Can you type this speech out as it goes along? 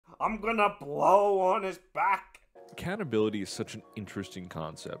I'm gonna blow on his back. Accountability is such an interesting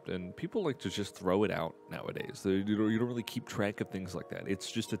concept, and people like to just throw it out nowadays. You don't really keep track of things like that. It's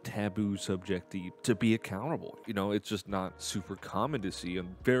just a taboo subject to be accountable. You know, it's just not super common to see,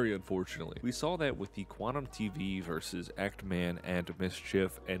 and very unfortunately. We saw that with the Quantum TV versus Act-Man and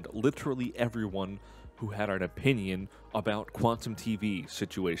Mischief, and literally everyone who had an opinion about Quantum TV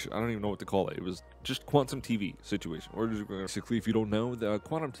situation. I don't even know what to call it. It was just Quantum TV situation. Or basically, if you don't know, the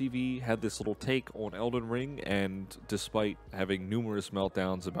Quantum TV had this little take on Elden Ring, and despite having numerous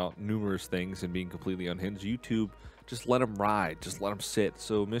meltdowns about numerous things and being completely unhinged, YouTube just let him ride, just let him sit.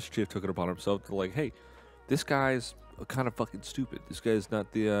 So Mischief took it upon himself to like, hey, this guy's kind of fucking stupid. This guy's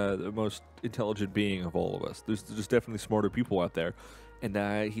not the most intelligent being of all of us. There's definitely smarter people out there.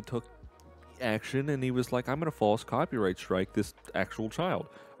 And he took action, and he was like, I'm gonna false copyright strike this actual child,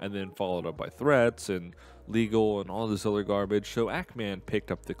 and then followed up by threats and legal and all this other garbage. So Ackman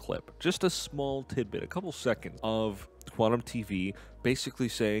picked up the clip, just a small tidbit, a couple seconds of Quantum TV basically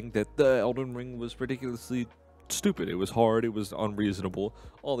saying that the Elden Ring was ridiculously stupid, it was hard, it was unreasonable,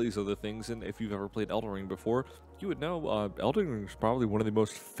 all these other things. And if you've ever played Elden Ring before, you would know Elden Ring is probably one of the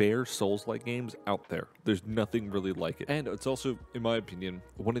most fair Souls-like games out there. There's nothing really like it. And it's also, in my opinion,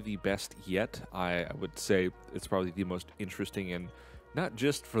 one of the best yet. I would say it's probably the most interesting, and not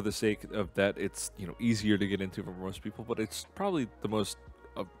just for the sake of that it's, you know, easier to get into for most people, but it's probably the most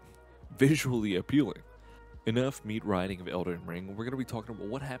visually appealing. Enough meat riding of Elden Ring. We're going to be talking about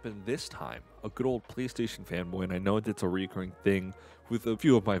what happened this time. A good old PlayStation fanboy, and I know that's a recurring thing with a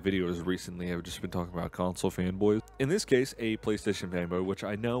few of my videos recently. I've just been talking about console fanboys. In this case, a PlayStation fanboy, which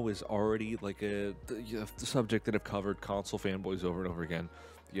I know is already like the subject that I've covered, console fanboys over and over again.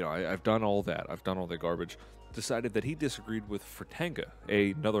 You know, I've done all that. I've done all the garbage. Decided that he disagreed with Fratanga,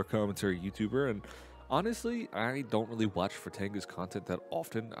 another commentary YouTuber, and honestly, I don't really watch Fratanga's content that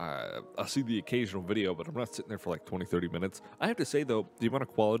often. I see the occasional video, but I'm not sitting there for like 20-30 minutes. I have to say, though, the amount of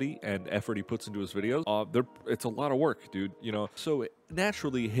quality and effort he puts into his videos, it's a lot of work, dude. You know, so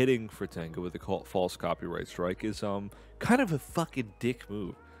naturally hitting Fratanga with a false copyright strike is kind of a fucking dick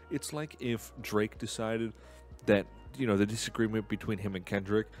move. It's like if Drake decided that, you know, the disagreement between him and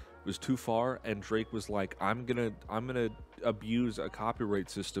Kendrick was too far, and Drake was like, I'm gonna abuse a copyright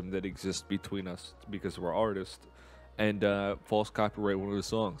system that exists between us because we're artists, and false copyright one of his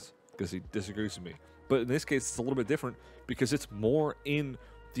songs because he disagrees with me. But in this case, it's a little bit different because it's more in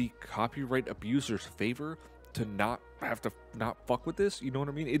the copyright abuser's favor to not have to not fuck with this. You know what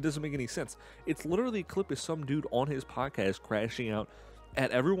I mean? It doesn't make any sense. It's literally a clip of some dude on his podcast crashing out at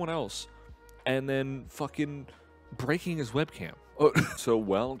everyone else and then fucking breaking his webcam. So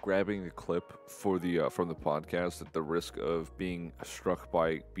while grabbing the clip for the from the podcast at the risk of being struck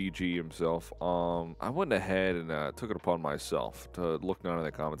by BG himself, I went ahead and took it upon myself to look down in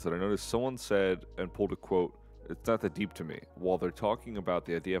the comments, and I noticed someone said and pulled a quote, "It's not that deep to me," while they're talking about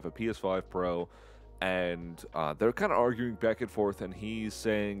the idea of a PS5 Pro, and they're kind of arguing back and forth, and he's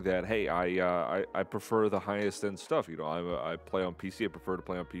saying that, hey, I prefer the highest end stuff. You know, I play on PC. I prefer to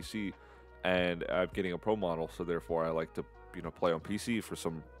play on PC, and I'm getting a Pro model, so therefore I like to, you know, play on PC for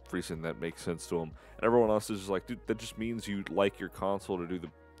some reason that makes sense to him. And everyone else is just like, dude, that just means you like your console to do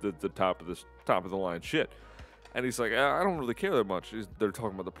the top of the line shit. And he's like, I don't really care that much. They're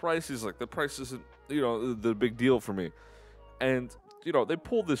talking about the price. He's like, the price isn't, you know, the big deal for me. And, you know, they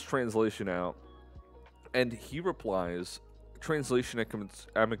pulled this translation out, and he replies, translation,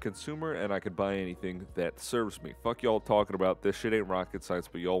 I'm a consumer and I could buy anything that serves me. Fuck y'all talking about this shit ain't rocket science,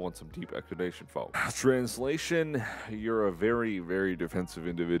 but y'all want some deep explanation, folks. Translation, you're a very, very defensive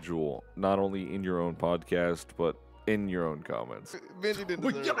individual, not only in your own podcast, but in your own comments. Benji didn't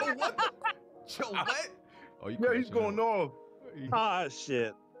deserve Yo, it. what? Yo, what? Oh, you Yeah, he's crashing going out. off. Ah,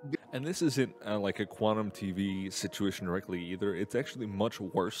 shit. And this isn't like a Quantum TV situation directly either. It's actually much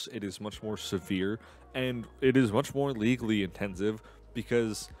worse. It is much more severe, and it is much more legally intensive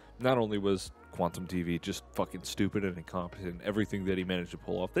because not only was Quantum TV just fucking stupid and incompetent, everything that he managed to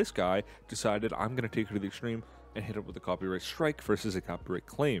pull off, this guy decided, I'm going to take it to the extreme and hit it with a copyright strike versus a copyright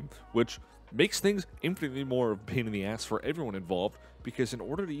claim, which makes things infinitely more of a pain in the ass for everyone involved, because in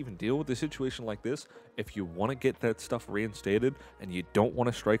order to even deal with a situation like this, if you want to get that stuff reinstated and you don't want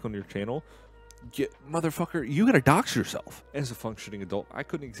to strike on your channel, motherfucker, you gotta dox yourself. As a functioning adult, I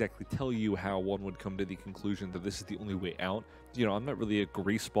couldn't exactly tell you how one would come to the conclusion that this is the only way out. You know, I'm not really a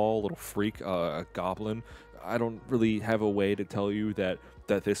greaseball, little freak, a goblin. I don't really have a way to tell you that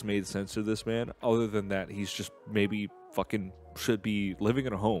this made sense to this man, other than that he's just maybe fucking should be living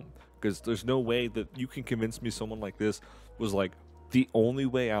in a home. Because there's no way that you can convince me someone like this was like, the only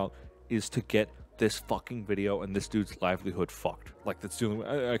way out is to get this fucking video and this dude's livelihood fucked. Like, that's the only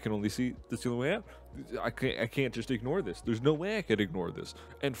way I can only see. That's the only way out. I can't just ignore this. There's no way I could ignore this.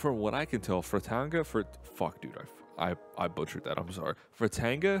 And from what I can tell, Fratanga, fuck, dude, I butchered that. I'm sorry.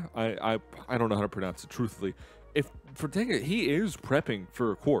 Fratanga, I don't know how to pronounce it truthfully. If Fratanga, he is prepping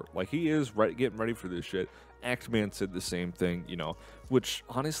for a court. Like, he is getting ready for this shit. Axeman said the same thing, you know, which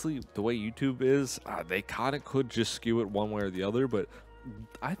honestly, the way YouTube is, they kind of could just skew it one way or the other, but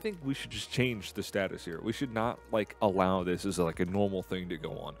I think we should just change the status here. We should not, like, allow this as, like, a normal thing to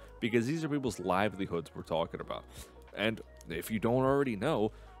go on, because these are people's livelihoods we're talking about. And if you don't already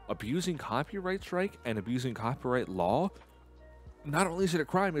know, abusing copyright strike and abusing copyright law, not only is it a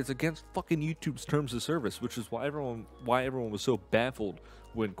crime, it's against fucking YouTube's terms of service, which is why everyone was so baffled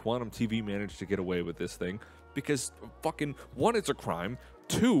when Quantum TV managed to get away with this thing, because fucking, one, it's a crime,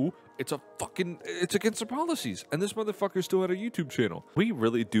 two, it's against the policies, and this motherfucker still had a YouTube channel. We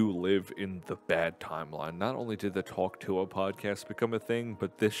really do live in the bad timeline. Not only did the Talk to a podcast become a thing,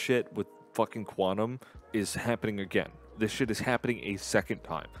 but this shit with fucking Quantum is happening again. This shit is happening a second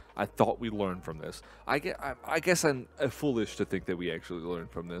time. I thought we learned from this. I guess I'm foolish to think that we actually learned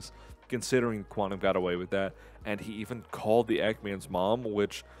from this, considering Quantum got away with that, and he even called the Eggman's mom,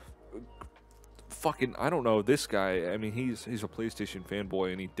 which, fucking, I don't know, this guy, I mean, he's a PlayStation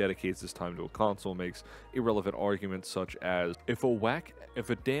fanboy, and he dedicates his time to a console, makes irrelevant arguments such as, if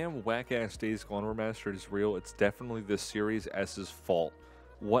a damn whack-ass Days Gone remastered is real, it's definitely the Series S's fault.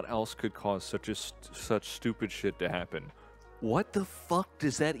 What else could cause such stupid shit to happen? What the fuck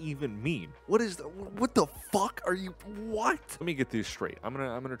does that even mean? What the fuck are you, what? Let me get this straight. I'm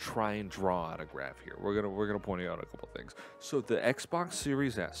gonna try and draw out a graph here. We're gonna point out a couple things. So the Xbox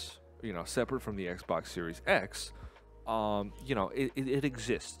Series S, you know, separate from the Xbox Series X, you know, it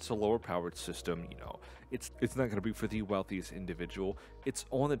exists. It's a lower powered system, you know. It's not gonna be for the wealthiest individual. It's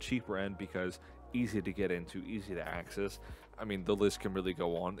on the cheaper end because easy to get into, easy to access. I mean, the list can really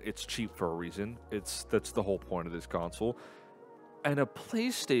go on. It's cheap for a reason. That's the whole point of this console. And a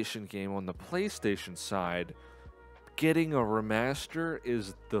PlayStation game on the PlayStation side, getting a remaster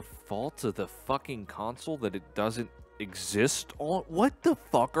is the fault of the fucking console that it doesn't exist on? What the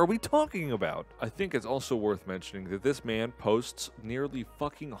fuck are we talking about? I think it's also worth mentioning that this man posts nearly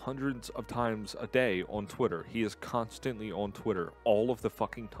fucking hundreds of times a day on Twitter. He is constantly on Twitter all of the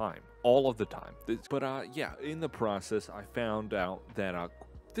fucking time. All of the time. But yeah, in the process, I found out that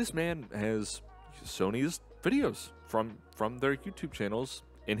this man has Sony's videos from their YouTube channels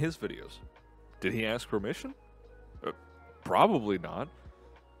in his videos. Did he ask permission? Probably not.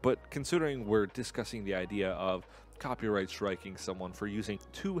 But considering we're discussing the idea of copyright striking someone for using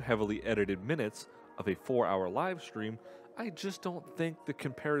 2 heavily edited minutes of a 4-hour live stream, I just don't think the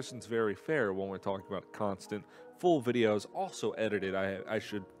comparison's very fair when we're talking about constant full videos, also edited. I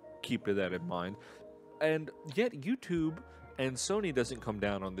should keep that in mind. And yet YouTube and Sony doesn't come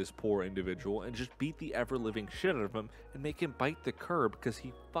down on this poor individual and just beat the ever-living shit out of him and make him bite the curb because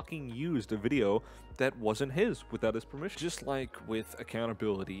he fucking used a video that wasn't his without his permission. Just like with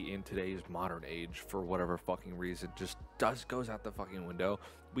accountability in today's modern age, for whatever fucking reason, just goes out the fucking window.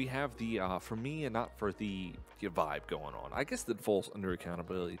 We have the, for me and not for the vibe going on. I guess that falls under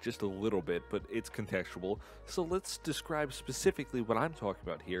accountability just a little bit, but it's contextual. So let's describe specifically what I'm talking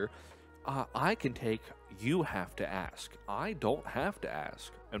about here. I can take, you have to ask. I don't have to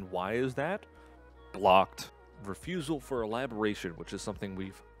ask. And why is that? Blocked. Refusal for elaboration, which is something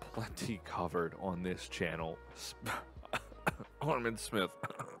we've plenty covered on this channel. Orman Smith.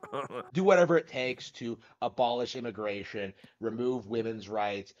 Do whatever it takes to abolish immigration, remove women's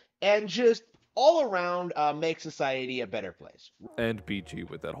rights, and just all around make society a better place. And BG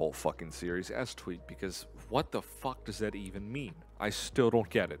with that whole fucking Series S tweet, because what the fuck does that even mean? I still don't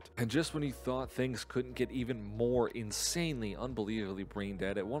get it. And just when he thought things couldn't get even more insanely, unbelievably brain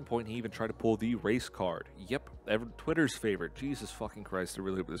dead, at one point he even tried to pull the race card. Yep, Twitter's favorite. Jesus fucking Christ, I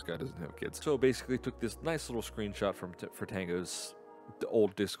really hope this guy doesn't have kids. So basically took this nice little screenshot from Tango's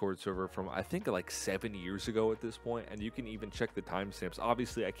old Discord server from, I think, like 7 years ago at this point, and you can even check the timestamps.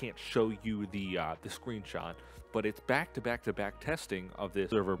 Obviously, I can't show you the screenshot, but it's back-to-back testing of this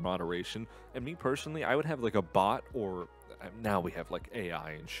server moderation. And me personally, I would have like a bot, or now we have like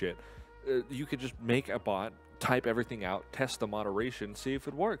AI and shit. You could just make a bot, type everything out, test the moderation, see if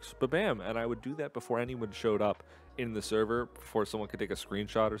it works. But bam, and I would do that before anyone showed up in the server, before someone could take a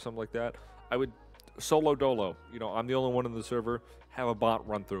screenshot or something like that. I would solo dolo, you know, I'm the only one in the server, have a bot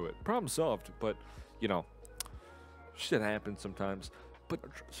run through it. Problem solved. But, you know, shit happens sometimes. But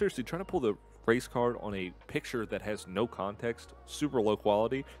seriously, trying to pull the race card on a picture that has no context, super low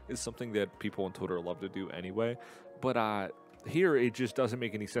quality, is something that people on Twitter love to do anyway. But Here, it just doesn't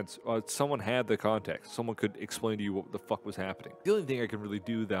make any sense. Someone had the context. Someone could explain to you what the fuck was happening. The only thing I can really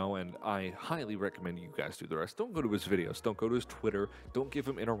do, though, and I highly recommend you guys do the rest, don't go to his videos. Don't go to his Twitter. Don't give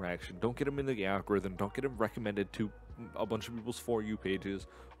him interaction. Don't get him in the algorithm. Don't get him recommended to a bunch of people's For You pages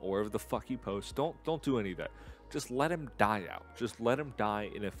or wherever the fuck he posts. Don't do any of that. Just let him die out. Just let him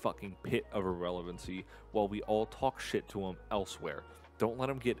die in a fucking pit of irrelevancy while we all talk shit to him elsewhere. Don't let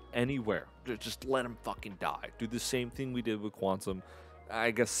him get anywhere. Just let him fucking die. Do the same thing we did with Quantum. I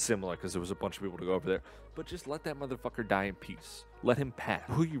guess similar, because there was a bunch of people to go over there. But just let that motherfucker die in peace. Let him pass.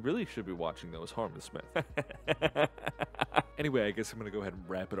 Who you really should be watching, though, is Harmon Smith. Anyway, I guess I'm going to go ahead and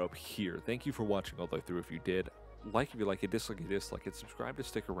wrap it up here. Thank you for watching all the way through if you did. Like if you like it, dislike it, subscribe to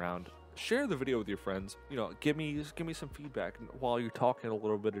stick around. Share the video with your friends. You know, give me some feedback while you're talking a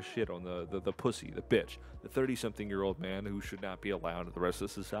little bit of shit on the pussy, the bitch, the 30-something-year-old man who should not be allowed in the rest of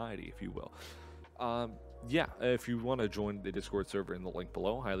society, if you will. Yeah, if you want to join the Discord server in the link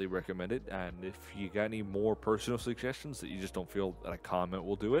below, highly recommend it. And if you got any more personal suggestions that you just don't feel that a comment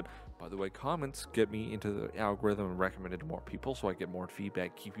will do it, by the way, comments get me into the algorithm and recommended to more people, so I get more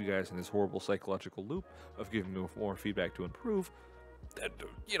feedback, keep you guys in this horrible psychological loop of giving me more feedback to improve. And,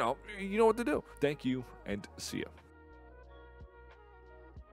 you know what to do. Thank you, and see ya.